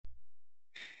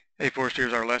Hey Forrest,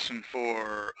 here's our lesson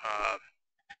for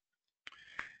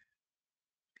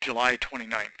July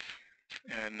 29th.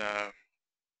 And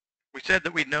we said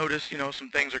that we noticed,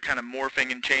 some things are kind of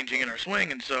morphing and changing in our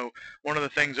swing. And so one of the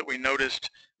things that we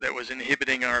noticed that was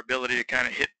inhibiting our ability to kind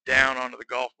of hit down onto the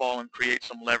golf ball and create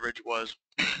some leverage was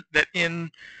that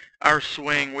in our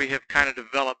swing we have kind of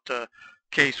developed a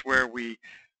case where we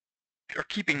are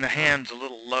keeping the hands a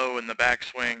little low in the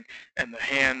backswing, and the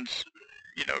hands,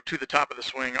 to the top of the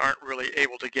swing aren't really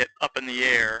able to get up in the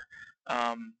air,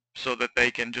 so that they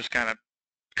can just kind of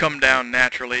come down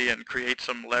naturally and create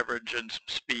some leverage and some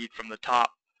speed from the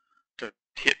top to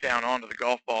hit down onto the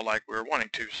golf ball like we were wanting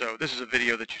to. So this is a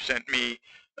video that you sent me,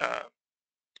 uh,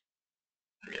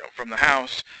 from the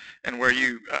house, and where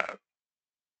you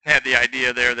had the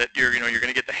idea there that you're going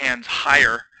to get the hands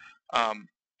higher, um,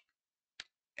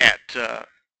 at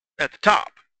the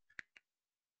top.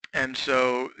 And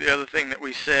so the other thing that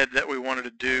we said that we wanted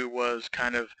to do was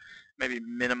kind of maybe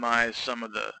minimize some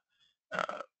of the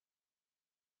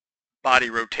body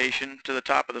rotation to the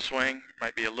top of the swing.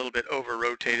 Might be a little bit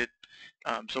over-rotated,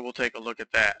 so we'll take a look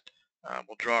at that.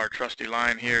 We'll draw our trusty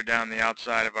line here down the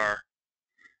outside of our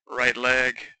right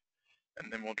leg,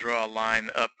 and then we'll draw a line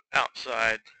up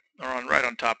outside, or right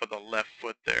on top of the left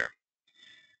foot there.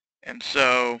 And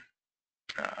so,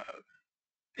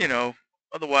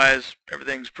 otherwise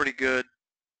everything's pretty good.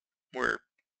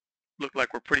 Look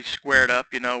like we're pretty squared up.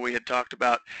 We had talked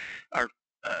about our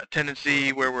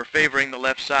tendency where we're favoring the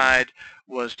left side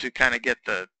was to kind of get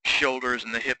the shoulders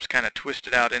and the hips kind of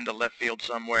twisted out into left field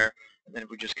somewhere, and then if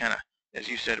we just kind of, as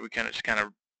you said, we just kind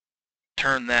of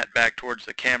turn that back towards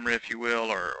the camera, if you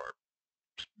will, or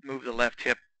move the left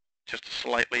hip just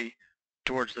slightly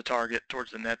towards the target,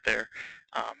 towards the net there.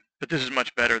 But this is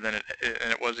much better than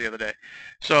it was the other day.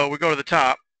 So we go to the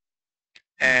top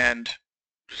and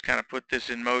just kind of put this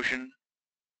in motion.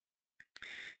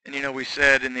 And we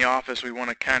said in the office we want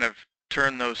to kind of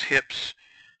turn those hips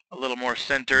a little more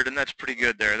centered, and that's pretty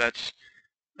good there. That's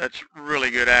really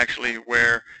good actually,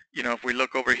 where if we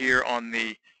look over here on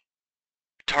the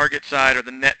target side or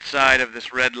the net side of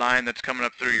this red line that's coming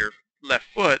up through your left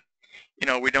foot,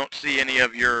 we don't see any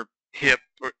of your hip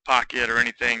or pocket or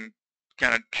anything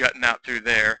kind of jutting out through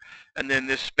there. And then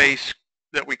this space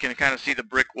that we can kind of see the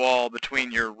brick wall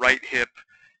between your right hip,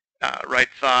 right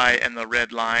thigh, and the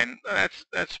red line,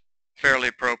 that's fairly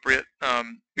appropriate,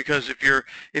 because if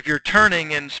you're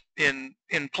turning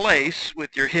in place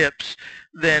with your hips,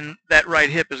 then that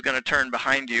right hip is going to turn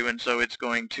behind you, and so it's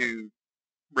going to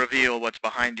reveal what's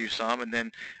behind you some, and then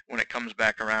when it comes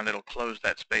back around, it'll close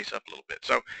that space up a little bit.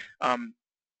 So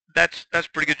that's a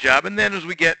pretty good job. And then as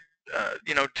we get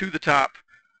to the top,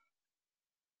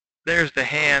 there's the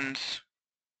hands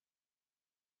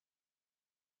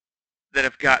that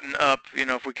have gotten up.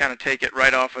 If we kind of take it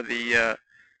right off of the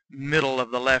middle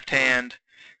of the left hand,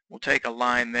 we'll take a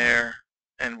line there,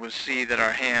 and we'll see that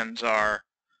our hands are,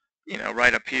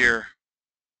 right up here,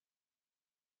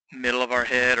 middle of our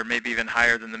head, or maybe even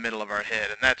higher than the middle of our head,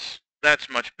 and that's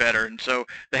much better. And so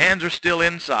the hands are still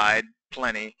inside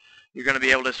plenty. You're going to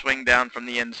be able to swing down from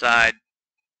the inside,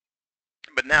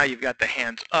 but now you've got the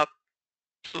hands up,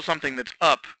 so something that's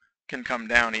up can come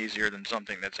down easier than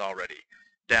something that's already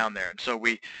down there. And so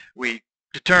we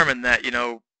determined that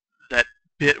that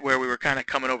bit where we were kind of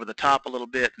coming over the top a little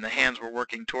bit and the hands were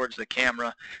working towards the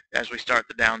camera as we start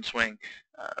the downswing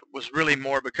was really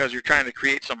more because you're trying to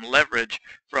create some leverage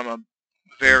from a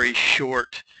very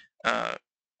short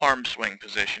arm swing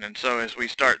position. And so as we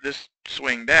start this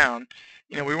swing down,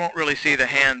 we won't really see the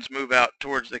hands move out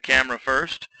towards the camera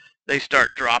first. They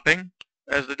start dropping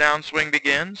as the downswing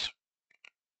begins,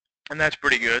 and that's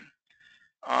pretty good.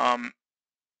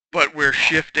 But we're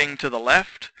shifting to the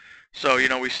left. So,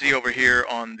 we see over here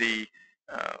on the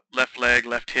left leg,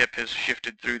 left hip has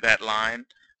shifted through that line.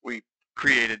 We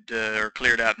created or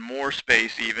cleared out more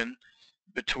space even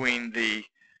between the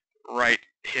right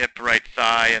hip, right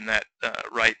thigh, and that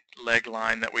right leg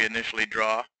line that we initially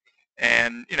draw.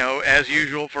 And, as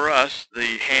usual for us,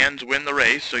 the hands win the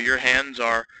race. So your hands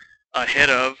are ahead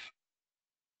of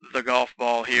the golf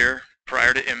ball here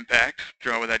prior to impact.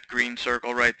 Draw with that green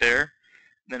circle right there.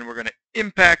 Then we're going to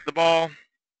impact the ball.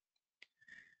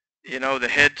 The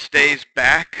head stays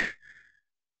back,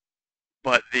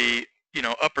 but the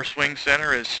upper swing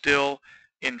center is still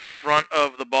in front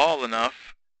of the ball enough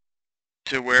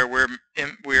to where we're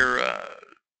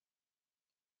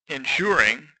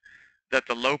ensuring that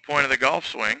the low point of the golf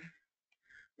swing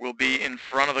will be in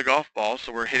front of the golf ball.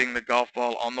 So we're hitting the golf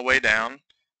ball on the way down,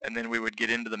 and then we would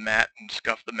get into the mat and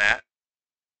scuff the mat.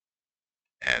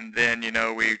 And then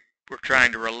we're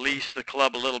trying to release the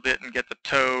club a little bit and get the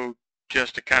toe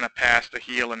just to kind of pass the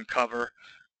heel and cover.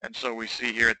 And so we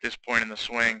see here at this point in the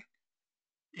swing,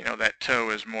 you know, that toe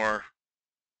is more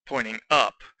pointing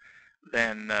up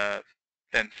than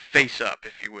face up,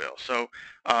 if you will. So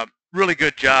really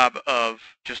good job of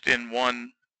just in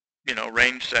one, you know,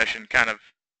 range session kind of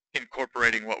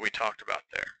incorporating what we talked about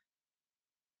there.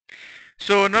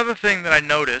 So another thing that I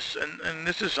notice, and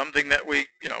this is something that we,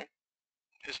 you know,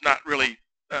 is not really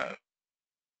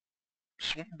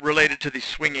related to the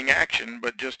swinging action,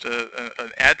 but just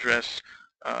an address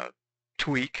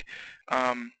tweak.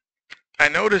 I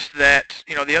noticed that,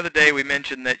 you know, the other day we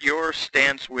mentioned that your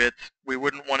stance width, we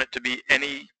wouldn't want it to be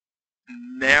any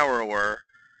narrower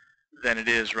than it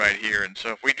is right here. And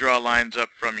so if we draw lines up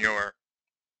from your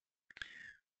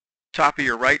top of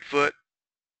your right foot,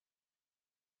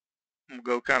 we'll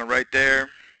go kind of right there.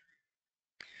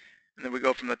 And then we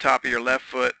go from the top of your left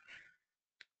foot,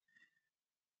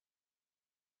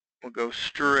 we'll go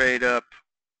straight up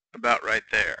about right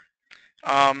there.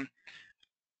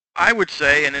 I would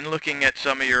say, and in looking at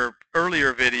some of your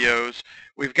earlier videos,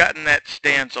 we've gotten that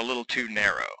stance a little too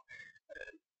narrow.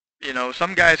 You know,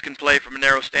 some guys can play from a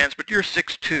narrow stance, but you're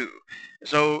 6'2",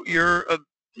 so you're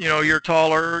you know, you're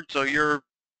taller, so your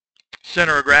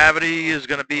center of gravity is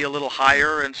going to be a little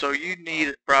higher, and so you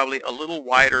need probably a little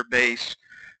wider base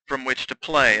from which to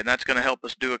play, and that's going to help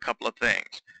us do a couple of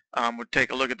things. We'll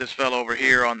take a look at this fellow over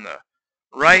here on the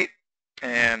right,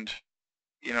 and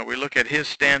you know, we look at his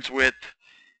stance width.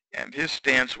 And his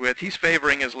stance width, he's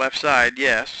favoring his left side,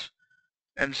 yes.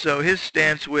 And so his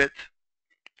stance width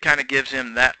kind of gives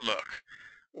him that look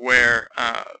where,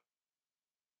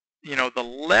 you know, the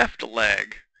left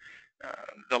leg,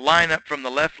 the line up from the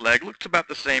left leg looks about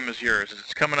the same as yours.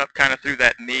 It's coming up kind of through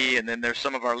that knee, and then there's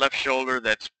some of our left shoulder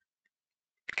that's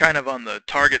kind of on the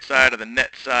target side or the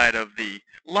net side of the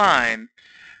line.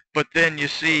 But then you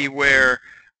see where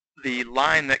the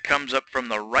line that comes up from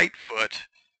the right foot,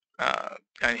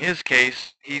 in his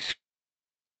case, he's,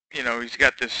 you know, he's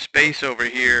got this space over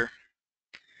here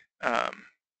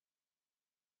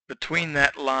between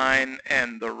that line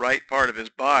and the right part of his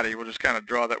body. We'll just kind of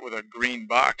draw that with a green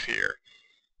box here.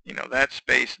 You know, that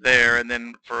space there, and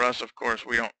then for us, of course,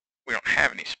 we don't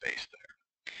have any space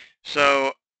there.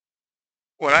 So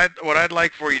what I'd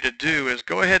like for you to do is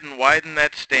go ahead and widen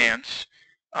that stance.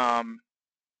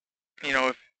 You know,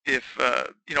 if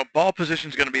you know, ball position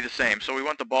is going to be the same, so we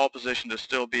want the ball position to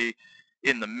still be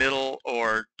in the middle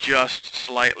or just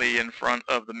slightly in front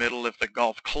of the middle. If the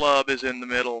golf club is in the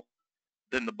middle,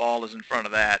 then the ball is in front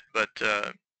of that. But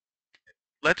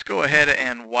let's go ahead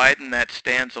and widen that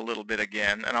stance a little bit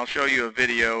again, and I'll show you a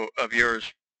video of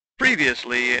yours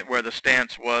previously where the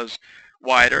stance was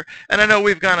wider. And I know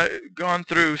we've gone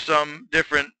through some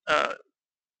different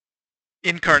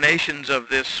incarnations of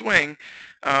this swing,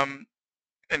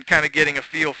 and kind of getting a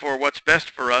feel for what's best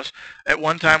for us. At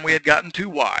one time we had gotten too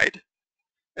wide,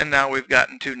 and now we've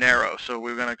gotten too narrow. So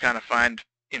we're going to kind of find,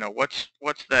 you know, what's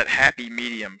that happy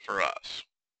medium for us.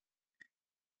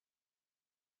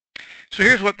 So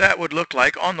here's what that would look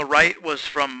like. On the right was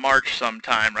from March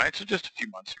sometime, right? So just a few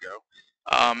months ago.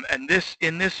 And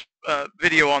in this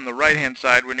video on the right-hand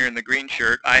side, when you're in the green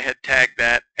shirt, I had tagged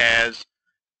that as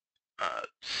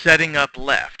setting up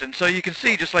left. And so you can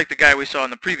see, just like the guy we saw in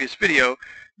the previous video,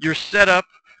 you're set up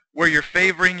where you're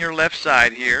favoring your left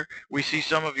side here. We see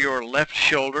some of your left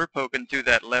shoulder poking through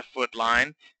that left foot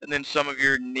line, and then some of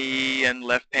your knee and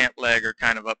left pant leg are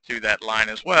kind of up through that line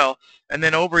as well. And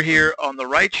then over here on the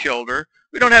right shoulder,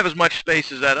 we don't have as much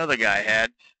space as that other guy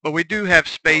had, but we do have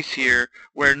space here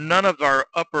where none of our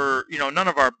upper, you know, none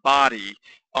of our body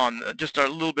on just a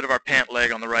little bit of our pant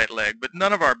leg on the right leg, but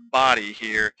none of our body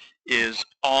here is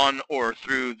on or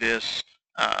through this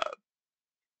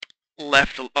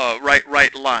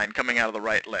right line coming out of the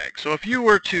right leg. So if you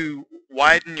were to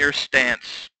widen your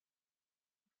stance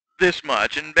this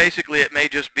much, and basically it may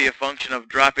just be a function of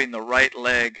dropping the right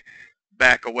leg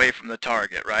back away from the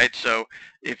target, right? So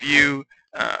if you,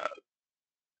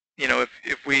 you know,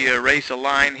 if we erase a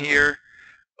line here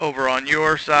over on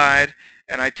your side,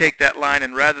 and I take that line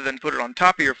and rather than put it on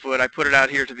top of your foot, I put it out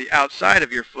here to the outside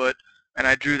of your foot, and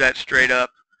I drew that straight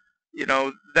up, you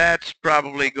know, that's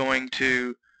probably going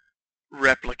to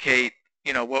replicate,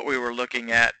 you know, what we were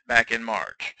looking at back in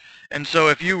March. And so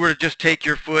if you were to just take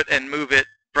your foot and move it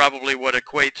probably what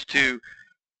equates to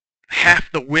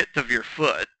half the width of your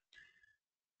foot,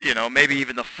 you know, maybe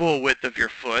even the full width of your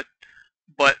foot,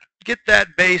 but get that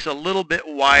base a little bit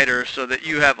wider so that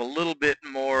you have a little bit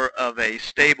more of a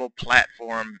stable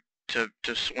platform to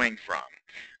swing from.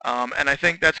 And I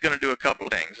think that's going to do a couple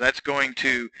of things. That's going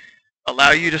to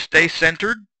allow you to stay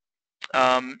centered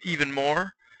even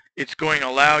more. It's going to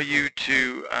allow you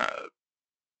to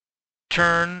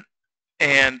turn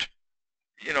and,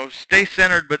 stay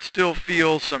centered but still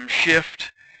feel some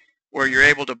shift where you're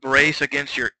able to brace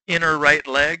against your inner right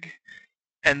leg.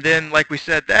 And then, like we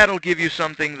said, that'll give you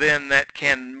something then that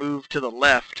can move to the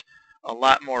left a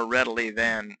lot more readily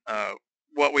than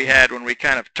what we had when we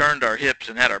kind of turned our hips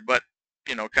and had our butt,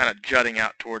 kind of jutting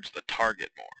out towards the target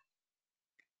more.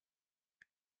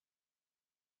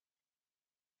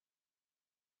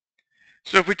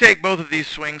 So if we take both of these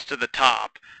swings to the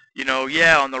top,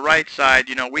 yeah, on the right side,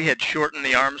 we had shortened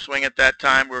the arm swing at that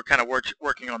time. We were kind of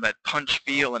working on that punch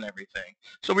feel and everything.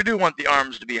 So we do want the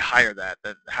arms to be higher the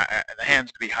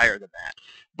hands to be higher than that.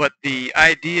 But the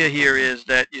idea here is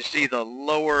that you see the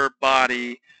lower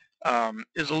body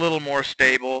is a little more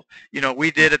stable.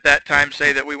 We did at that time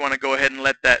say that we want to go ahead and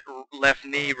let that left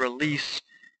knee release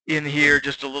in here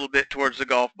just a little bit towards the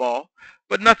golf ball,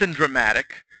 but nothing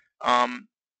dramatic.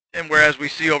 And whereas we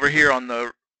see over here on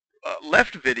the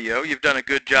left video, you've done a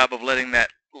good job of letting that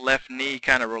left knee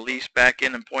kind of release back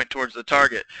in and point towards the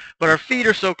target. But our feet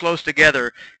are so close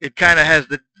together, it kind of has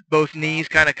both knees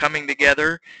kind of coming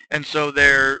together, and so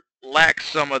there lacks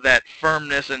some of that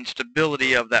firmness and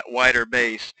stability of that wider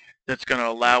base that's going to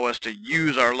allow us to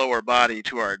use our lower body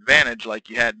to our advantage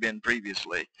like you had been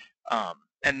previously.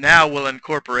 And now we'll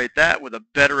incorporate that with a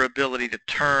better ability to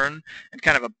turn and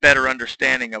kind of a better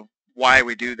understanding of why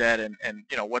we do that and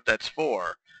what that's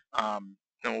for.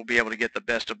 And we'll be able to get the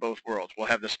best of both worlds. We'll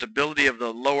have the stability of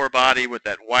the lower body with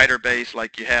that wider base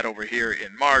like you had over here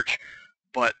in March,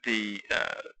 but be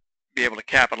able to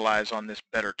capitalize on this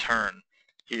better turn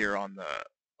here on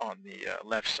the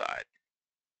left side.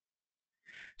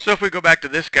 So if we go back to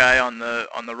this guy on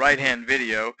the right-hand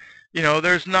video,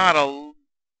 there's not a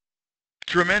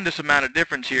tremendous amount of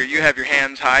difference here. You have your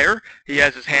hands higher. He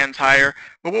has his hands higher.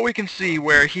 But what we can see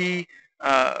where he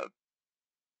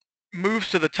moves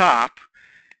to the top,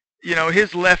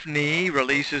 his left knee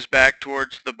releases back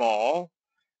towards the ball,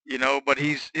 but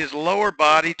his lower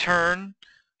body turn,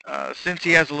 since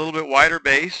he has a little bit wider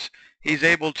base, he's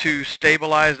able to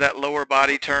stabilize that lower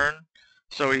body turn.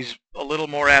 So he's a little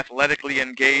more athletically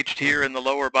engaged here in the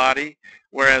lower body,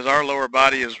 whereas our lower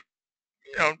body is,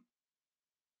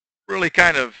 really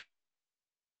kind of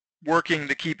working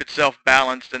to keep itself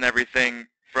balanced and everything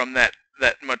from that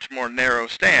much more narrow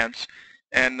stance.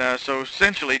 And so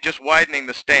essentially just widening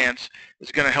the stance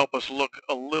is going to help us look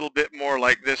a little bit more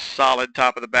like this solid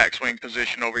top of the backswing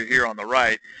position over here on the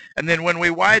right. And then when we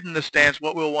widen the stance,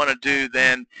 what we'll want to do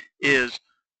then is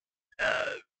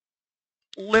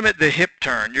limit the hip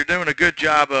turn. You're doing a good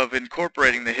job of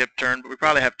incorporating the hip turn, but we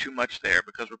probably have too much there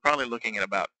because we're probably looking at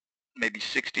about maybe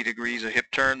 60 degrees of hip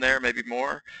turn there, maybe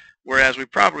more, whereas we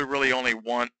probably really only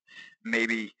want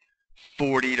maybe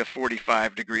 40 to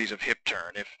 45 degrees of hip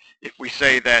turn. If we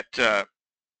say that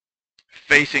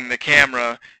facing the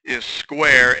camera is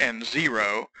square and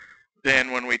 0,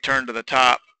 then when we turn to the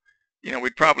top,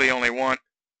 we'd probably only want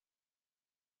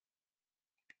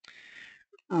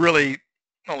really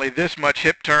only this much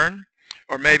hip turn,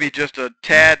 or maybe just a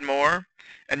tad more.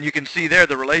 And you can see there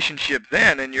the relationship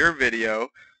then in your video,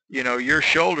 your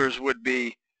shoulders would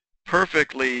be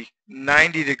perfectly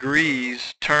 90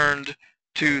 degrees turned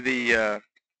to the,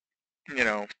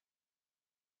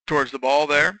 towards the ball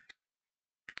there.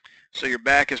 So your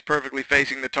back is perfectly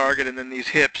facing the target, and then these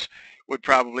hips would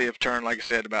probably have turned, like I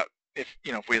said, about, if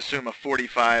we assume a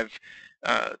 45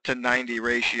 to 90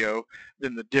 ratio,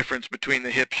 then the difference between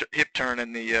the hip turn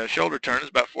and the shoulder turn is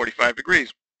about 45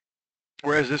 degrees.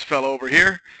 Whereas this fellow over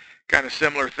here, kind of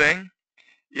similar thing.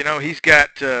 He's got,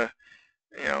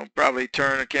 probably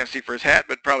turned, I can't see for his hat,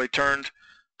 but probably turned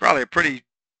a pretty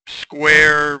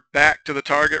square back to the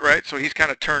target, right? So he's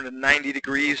kind of turned 90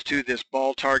 degrees to this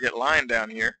ball target line down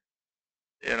here,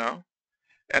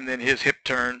 and then his hip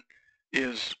turn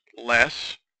is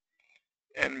less.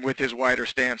 And with his wider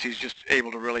stance, he's just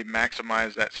able to really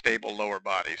maximize that stable lower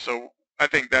body. So I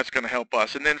think that's going to help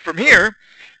us. And then from here,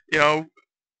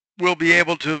 we'll be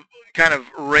able to kind of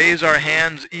raise our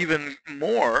hands even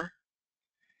more.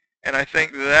 And I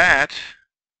think that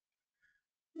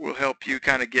will help you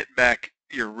kind of get back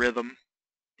your rhythm,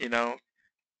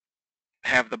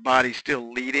 have the body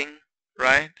still leading,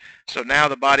 right? So now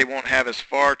the body won't have as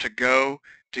far to go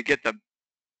to get the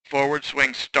forward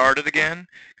swing started again,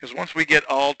 because once we get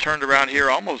all turned around here,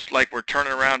 almost like we're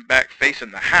turning around back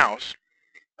facing the house,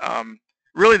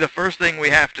 really the first thing we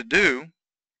have to do,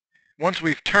 once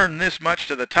we've turned this much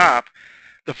to the top,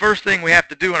 the first thing we have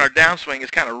to do in our downswing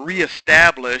is kind of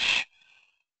reestablish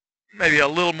maybe a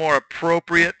little more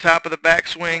appropriate top of the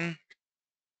backswing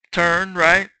turn,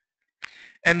 right?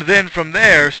 And then from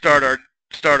there start our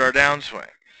start our downswing.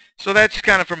 So that's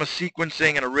kind of from a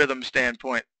sequencing and a rhythm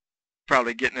standpoint,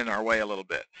 probably getting in our way a little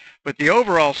bit. But the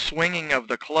overall swinging of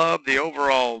the club, the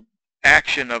overall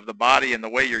action of the body and the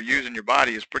way you're using your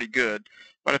body is pretty good.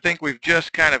 But I think we've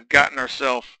just kind of gotten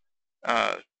ourselves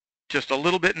uh, just a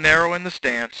little bit narrow in the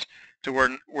stance to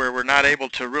where we're not able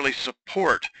to really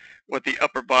support what the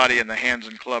upper body and the hands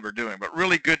and club are doing. But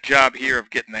really good job here of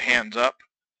getting the hands up.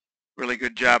 Really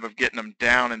good job of getting them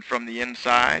down and from the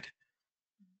inside.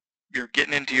 You're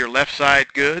getting into your left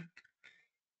side good.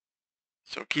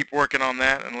 So keep working on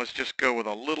that, and let's just go with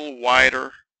a little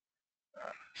wider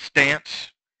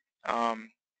stance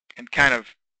and kind of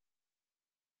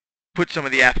put some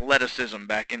of the athleticism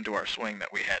back into our swing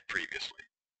that we had previously.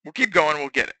 We'll keep going. We'll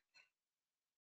get it.